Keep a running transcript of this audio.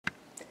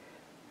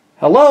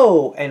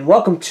Hello, and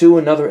welcome to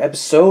another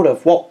episode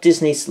of Walt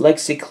Disney's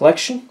Legacy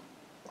Collection.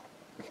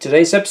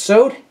 Today's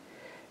episode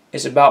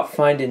is about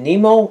Finding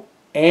Nemo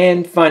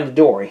and Finding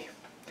Dory.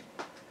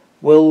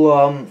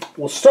 We'll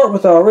start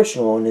with our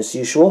original one as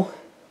usual.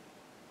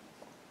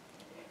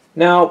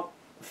 Now,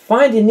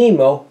 Finding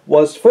Nemo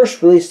was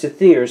first released to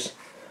theaters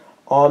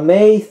on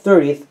May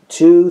 30th,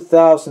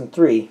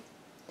 2003,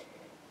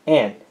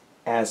 and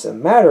as a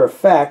matter of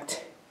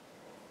fact,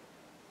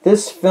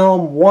 this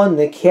film won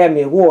the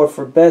Academy Award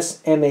for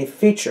Best Animated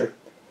Feature,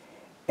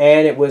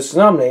 and it was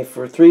nominated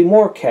for 3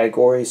 more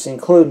categories,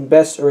 including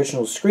Best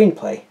Original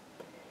Screenplay.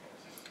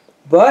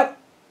 But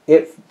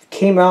it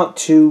came out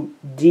to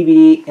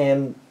DVD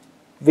and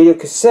video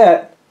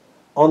cassette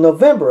on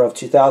November of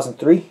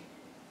 2003,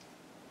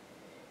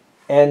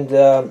 and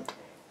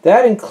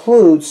that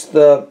includes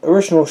the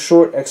original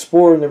short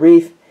Exploring the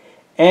Reef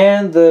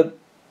and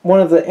one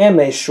of the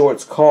anime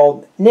shorts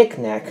called Knick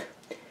Knack,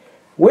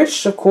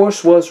 which of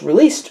course was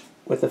released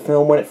with the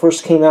film when it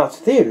first came out to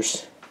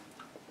theaters.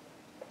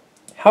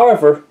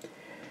 However,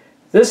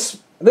 this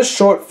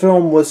short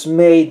film was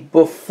made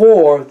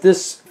before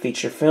this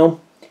feature film,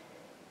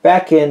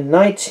 back in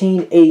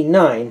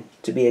 1989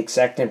 to be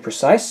exact and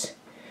precise.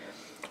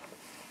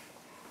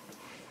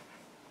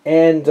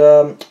 And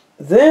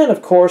then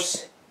of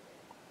course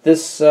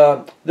this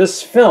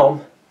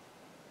film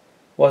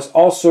was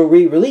also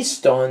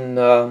re-released on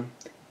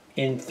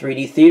in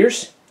 3D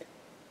theaters.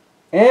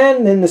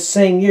 And in the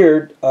same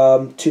year,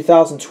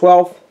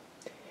 2012,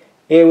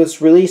 it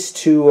was released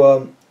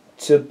to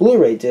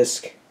Blu-ray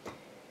disc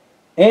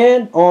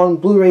and on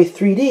Blu-ray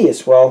 3D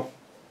as well,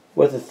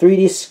 with a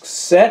 3-disc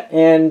set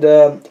and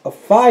a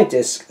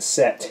 5-disc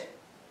set.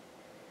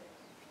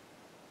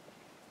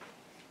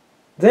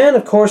 Then,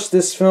 of course,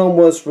 this film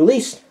was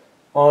released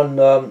on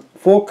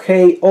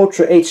 4K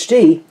Ultra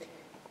HD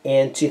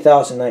in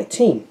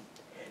 2019.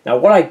 Now,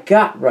 what I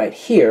got right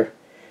here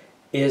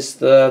is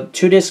the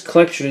 2-disc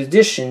collector's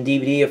edition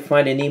DVD of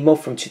Finding Nemo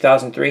from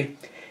 2003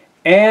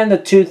 and the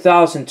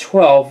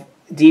 2012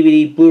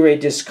 DVD Blu-ray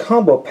disc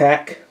combo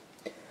pack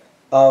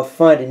of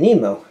Finding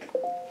Nemo.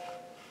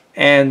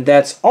 And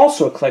that's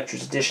also a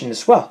collector's edition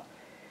as well.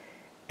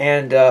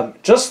 And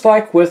just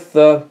like with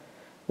the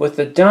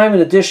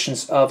diamond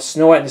editions of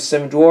Snow White and the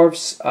 7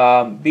 Dwarfs,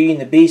 Beauty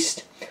and the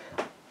Beast,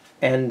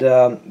 and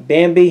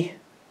Bambi,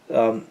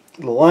 The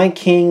Lion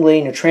King,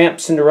 Lady and the Tramp,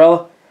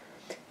 Cinderella,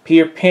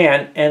 Peter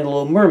Pan, and The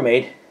Little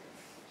Mermaid,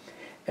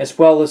 as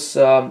well as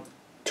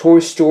Toy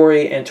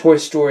Story and Toy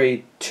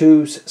Story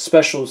 2's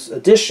special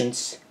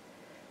editions.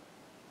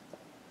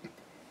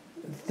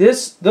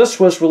 This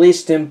was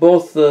released in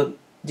both the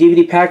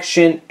DVD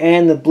packaging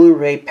and the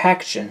Blu-ray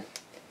packaging.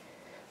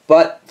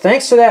 But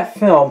thanks to that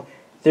film,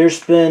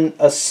 there's been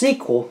a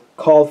sequel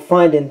called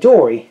Finding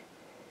Dory,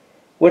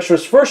 which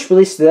was first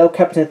released at the El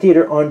Capitan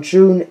Theater on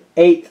June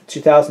 8,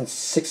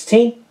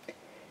 2016.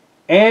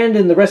 And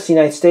in the rest of the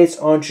United States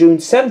on June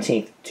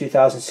 17th,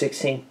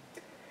 2016.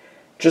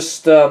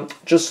 Just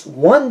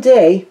one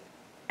day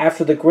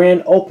after the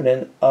grand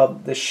opening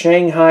of the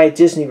Shanghai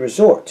Disney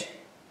Resort.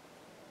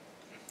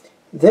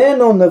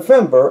 Then on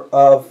November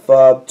of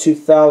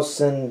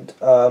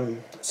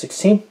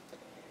 2016,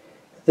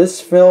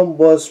 this film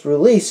was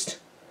released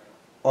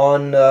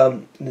on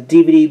the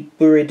DVD,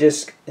 Blu-ray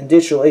disc, and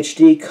digital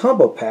HD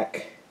combo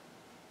pack.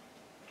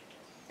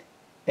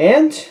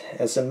 And,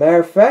 as a matter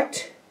of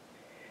fact,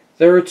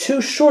 there are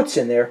 2 shorts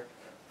in there.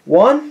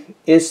 One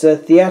is the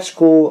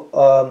theatrical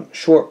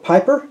short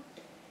Piper,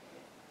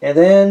 and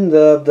then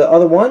the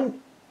other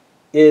one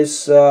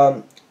is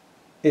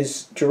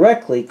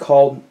directly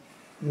called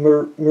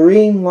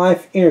Marine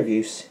Life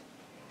Interviews.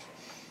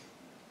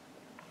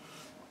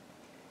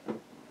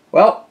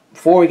 Well,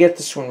 before we get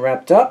this one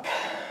wrapped up,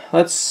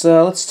 let's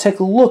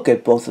take a look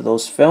at both of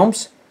those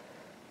films.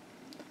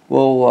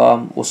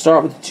 We'll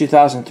start with the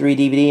 2003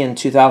 DVD and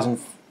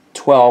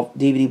 2012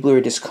 DVD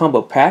Blu-ray disc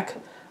combo pack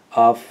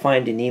of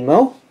Finding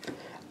Nemo.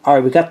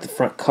 Alright, we got the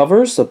front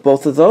covers of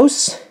both of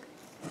those.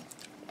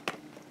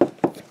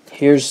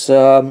 Here's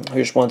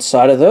one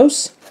side of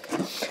those.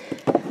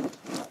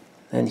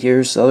 And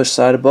here's the other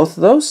side of both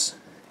of those.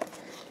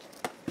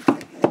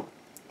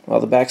 Well,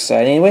 the back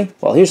side anyway.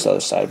 Well, here's the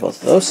other side of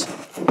both of those.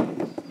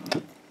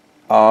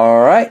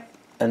 Alright,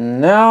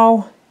 and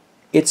now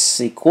its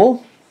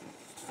sequel.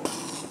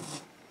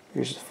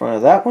 Here's the front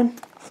of that one.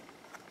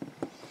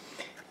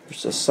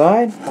 Here's the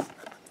side.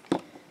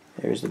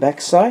 There's the back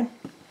side.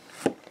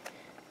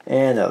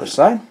 And the other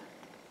side.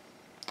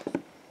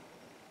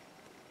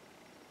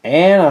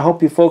 And I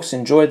hope you folks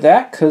enjoyed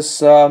that,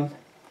 because,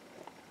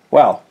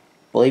 well,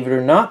 believe it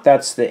or not,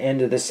 that's the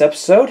end of this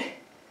episode.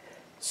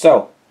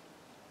 So,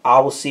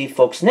 I will see you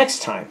folks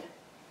next time.